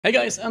Hey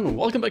guys, and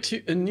welcome back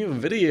to a new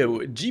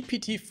video.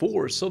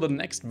 GPT-4, so the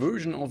next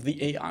version of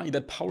the AI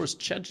that powers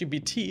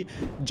ChatGPT,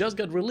 just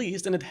got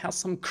released and it has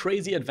some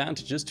crazy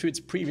advantages to its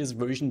previous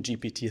version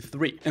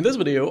GPT-3. In this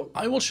video,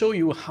 I will show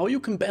you how you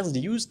can best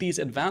use these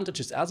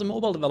advantages as a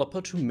mobile developer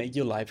to make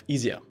your life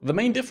easier. The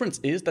main difference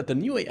is that the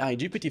new AI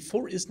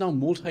GPT-4 is now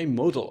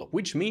multimodal,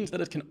 which means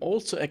that it can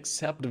also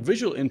accept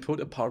visual input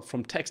apart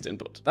from text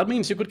input. That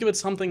means you could give it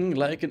something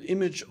like an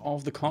image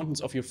of the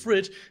contents of your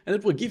fridge and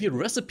it will give you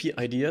recipe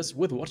ideas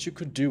with what you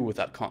could do with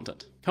that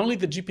content. Currently,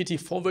 the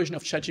GPT-4 version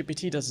of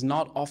ChatGPT does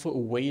not offer a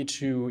way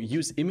to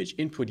use image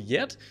input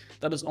yet.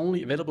 That is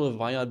only available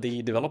via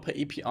the developer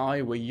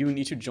API, where you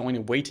need to join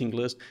a waiting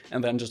list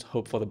and then just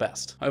hope for the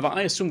best. However,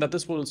 I assume that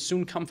this will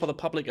soon come for the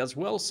public as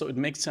well, so it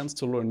makes sense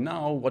to learn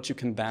now what you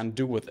can then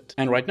do with it.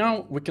 And right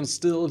now, we can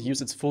still use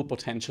its full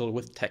potential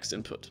with text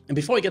input. And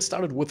before I get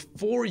started with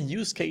 4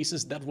 use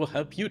cases that will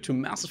help you to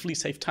massively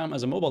save time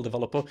as a mobile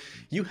developer,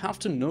 you have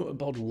to know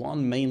about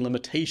one main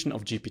limitation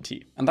of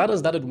GPT. And that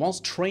is that it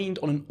was trained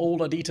on an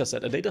older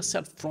dataset, a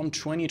dataset from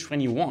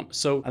 2021.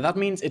 So that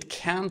means it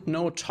can't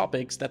know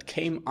topics that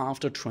came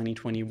after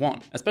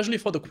 2021. Especially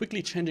for the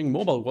quickly changing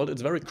mobile world,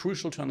 it's very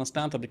crucial to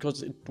understand that,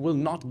 because it will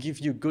not give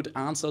you good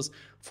answers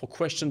for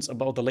questions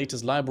about the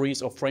latest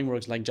libraries or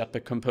frameworks like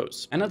Jetpack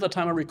Compose. And at the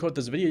time I record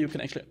this video, you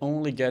can actually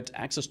only get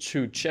access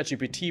to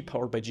ChatGPT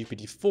powered by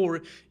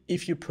GPT-4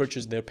 if you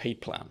purchase their paid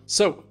plan.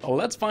 So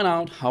let's find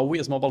out how we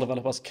as mobile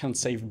developers can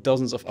save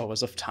dozens of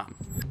hours of time.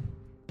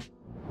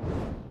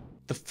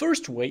 The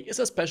first way is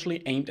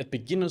especially aimed at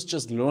beginners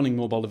just learning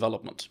mobile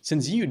development.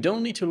 Since you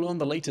don't need to learn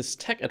the latest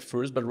tech at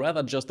first, but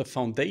rather just the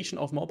foundation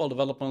of mobile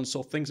development,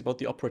 so things about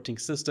the operating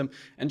system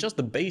and just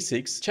the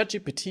basics,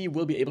 ChatGPT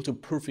will be able to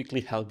perfectly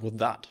help with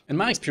that. In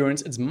my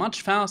experience, it's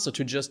much faster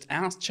to just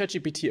ask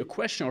ChatGPT a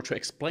question or to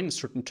explain a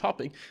certain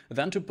topic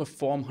than to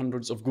perform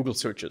hundreds of Google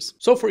searches.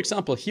 So for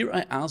example, here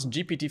I asked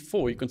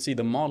GPT-4, you can see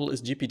the model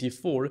is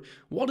GPT-4,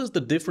 what is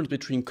the difference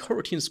between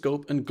coroutine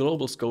scope and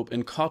global scope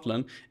in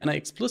Kotlin, and I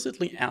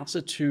explicitly asked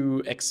it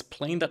to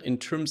explain that in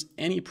terms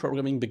any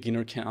programming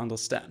beginner can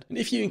understand. And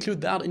if you include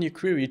that in your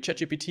query,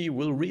 ChatGPT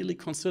will really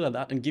consider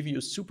that and give you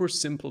a super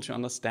simple to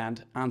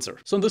understand answer.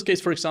 So in this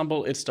case, for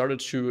example, it started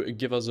to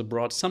give us a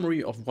broad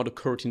summary of what a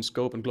coroutine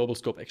scope and global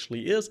scope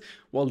actually is,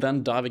 while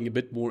then diving a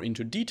bit more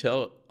into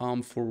detail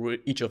for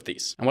each of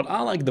these. And what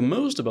I like the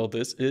most about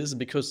this is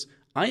because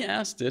I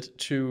asked it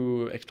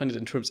to explain it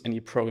in terms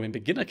any programming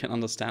beginner can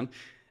understand,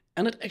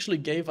 and it actually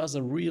gave us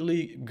a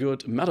really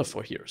good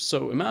metaphor here.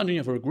 So imagine you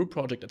have a group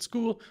project at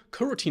school.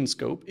 Coroutine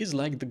scope is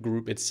like the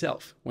group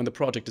itself. When the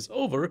project is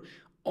over,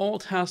 all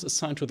tasks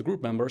assigned to the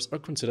group members are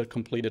considered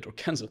completed or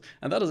cancelled.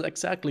 And that is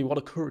exactly what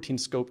a coroutine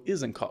scope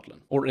is in Kotlin,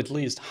 or at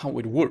least how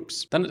it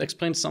works. Then it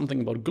explains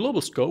something about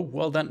global scope,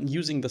 while then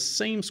using the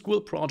same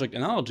school project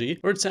analogy,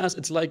 where it says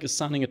it's like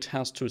assigning a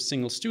task to a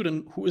single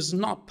student who is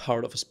not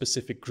part of a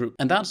specific group.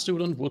 And that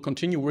student will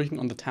continue working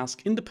on the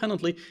task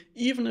independently,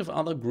 even if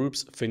other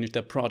groups finish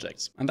their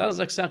projects. And that is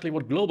exactly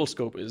what global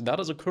scope is. That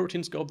is a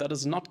coroutine scope that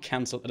is not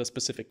cancelled at a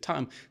specific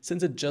time,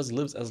 since it just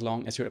lives as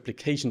long as your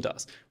application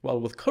does. While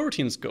with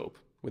coroutine scope,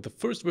 with the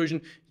first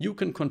version, you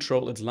can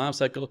control its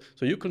lifecycle,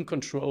 so you can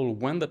control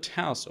when the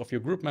tasks of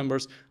your group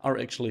members are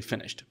actually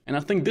finished. And I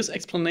think this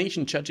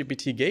explanation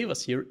ChatGPT gave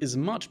us here is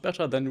much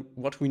better than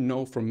what we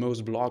know from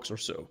most blogs or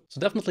so.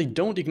 So definitely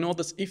don't ignore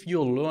this if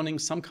you're learning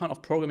some kind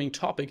of programming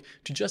topic,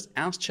 to just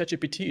ask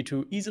ChatGPT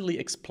to easily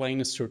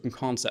explain a certain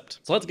concept.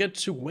 So let's get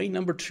to way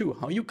number 2,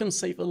 how you can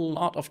save a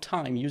lot of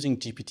time using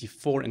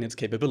GPT-4 and its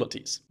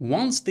capabilities.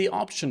 Once the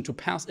option to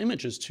pass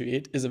images to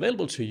it is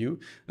available to you,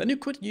 then you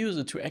could use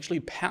it to actually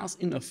pass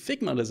in a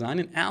Figma design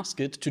and ask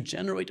it to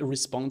generate a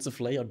responsive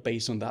layout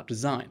based on that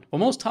design. For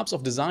most types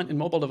of design in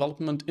mobile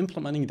development,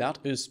 implementing that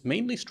is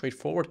mainly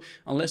straightforward,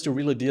 unless you're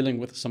really dealing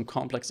with some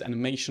complex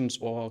animations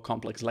or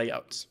complex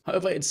layouts.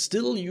 However, it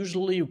still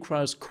usually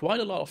requires quite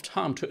a lot of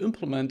time to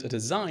implement a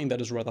design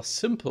that is rather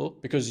simple,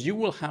 because you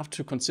will have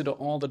to consider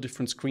all the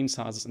different screen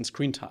sizes and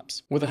screen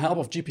types. With the help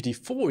of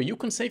GPT-4, you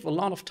can save a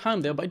lot of time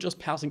there by just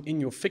passing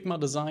in your Figma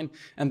design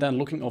and then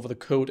looking over the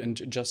code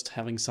and just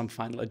having some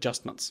final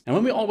adjustments. And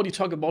when we already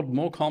talk about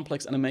more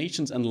complex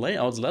animations and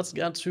layouts, let's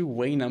get to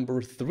way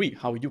number 3,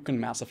 how you can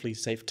massively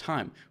save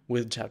time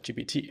with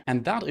ChatGPT.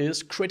 And that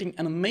is creating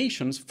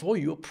animations for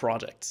your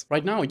projects.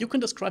 Right now, you can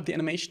describe the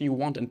animation you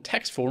want in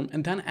text form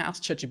and then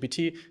ask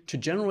ChatGPT to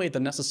generate the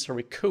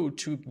necessary code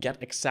to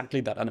get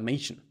exactly that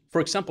animation. For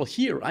example,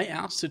 here I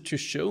asked it to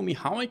show me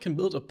how I can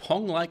build a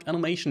Pong-like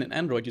animation in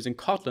Android using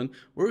Kotlin,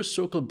 where a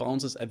circle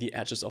bounces at the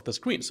edges of the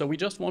screen. So we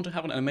just want to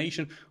have an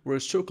animation where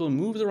a circle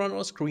moves around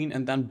our screen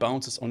and then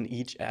bounces on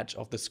each edge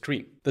of the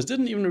screen. This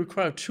didn't even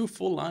require 2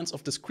 full lines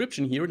of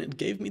description here, and it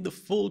gave me the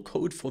full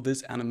code for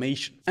this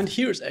animation. And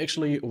here's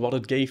actually what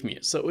it gave me.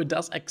 So it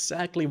does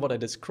exactly what I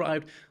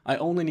described. I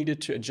only needed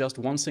to adjust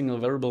one single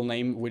variable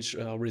name, which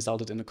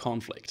resulted in a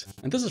conflict.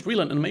 And this is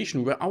really an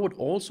animation where I would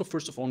also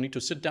first of all need to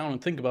sit down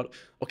and think about,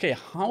 okay, okay,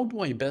 how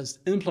do I best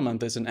implement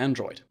this in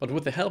Android? But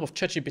with the help of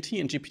ChatGPT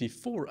and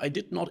GPT-4, I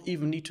did not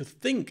even need to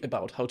think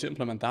about how to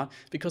implement that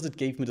because it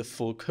gave me the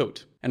full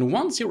code. And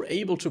once you're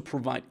able to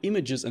provide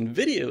images and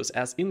videos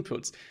as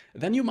inputs,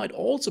 then you might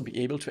also be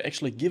able to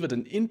actually give it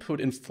an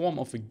input in form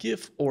of a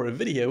GIF or a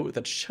video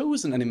that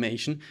shows an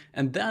animation,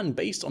 and then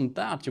based on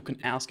that you can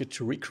ask it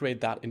to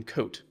recreate that in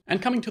code.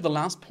 And coming to the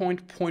last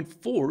point, point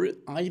 4,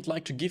 I'd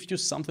like to give you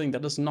something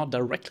that is not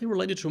directly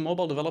related to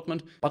mobile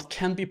development, but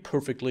can be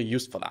perfectly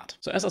used for that.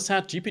 So as I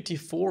said,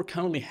 GPT-4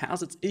 currently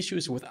has its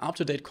issues with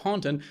up-to-date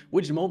content,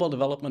 which mobile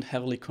development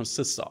heavily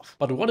consists of.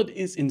 But what it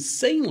is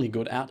insanely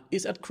good at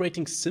is at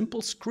creating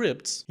simple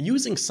scripts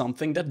using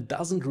something that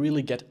doesn't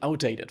really get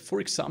outdated. For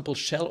example,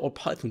 Shell or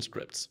Python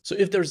scripts. So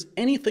if there's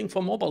anything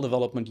for mobile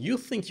development you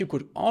think you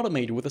could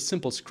automate with a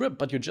simple script,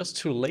 but you're just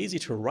too lazy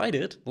to write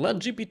it, let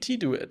GPT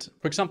do it.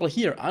 For example,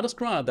 here I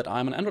describe that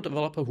I'm an Android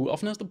developer who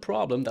often has the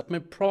problem that my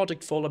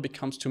project folder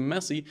becomes too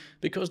messy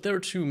because there are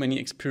too many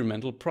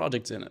experimental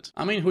projects in it.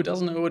 I mean, who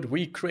doesn't know it?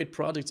 We create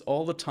projects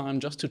all the time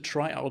just to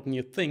try out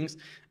new things,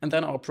 and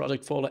then our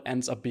project folder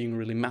ends up being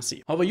really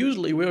messy. However,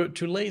 usually we're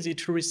too lazy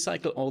to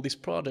recycle all these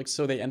projects,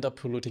 so they end up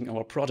polluting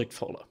our project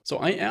folder. So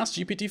I asked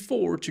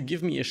GPT-4 to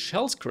give me a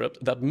shell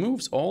script that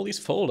moves all these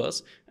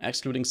folders,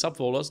 excluding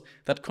subfolders,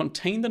 that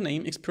contain the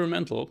name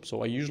experimental.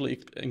 So I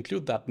usually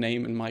include that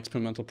name in my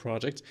experimental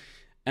projects.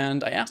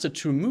 And I asked it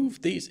to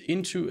move these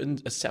into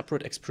a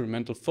separate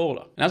experimental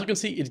folder. And as you can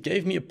see, it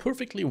gave me a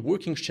perfectly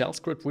working shell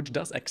script which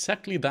does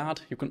exactly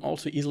that. You can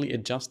also easily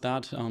adjust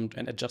that and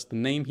adjust the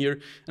name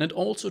here. And it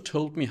also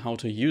told me how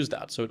to use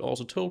that. So it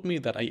also told me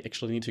that I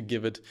actually need to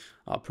give it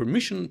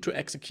permission to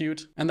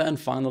execute. And then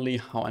finally,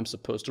 how I'm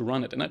supposed to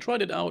run it. And I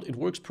tried it out. It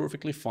works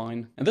perfectly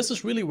fine. And this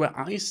is really where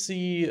I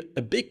see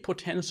a big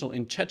potential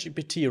in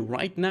ChatGPT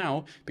right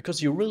now,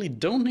 because you really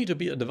don't need to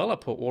be a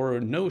developer or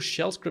know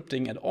shell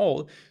scripting at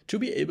all to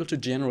be able to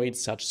generate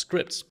such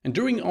scripts. And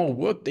during our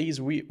work days,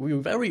 we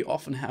very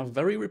often have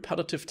very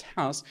repetitive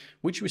tasks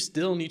which we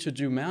still need to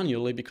do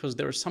manually, because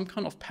there is some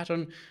kind of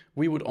pattern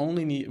we would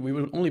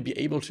only be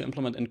able to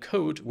implement in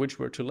code, which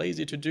we're too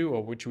lazy to do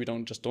or which we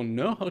just don't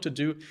know how to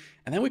do.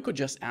 And then we could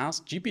just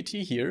ask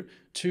GPT here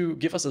to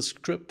give us a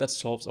script that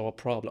solves our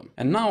problem.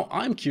 And now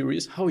I'm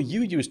curious how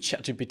you use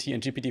ChatGPT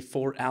and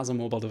GPT-4 as a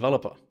mobile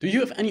developer. Do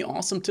you have any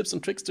awesome tips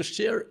and tricks to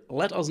share?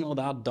 Let us know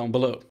that down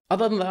below.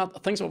 Other than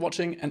that, thanks for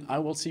watching, and I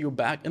will see you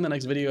back in the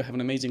next video. Have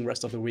an amazing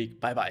rest of the week.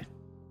 Bye bye.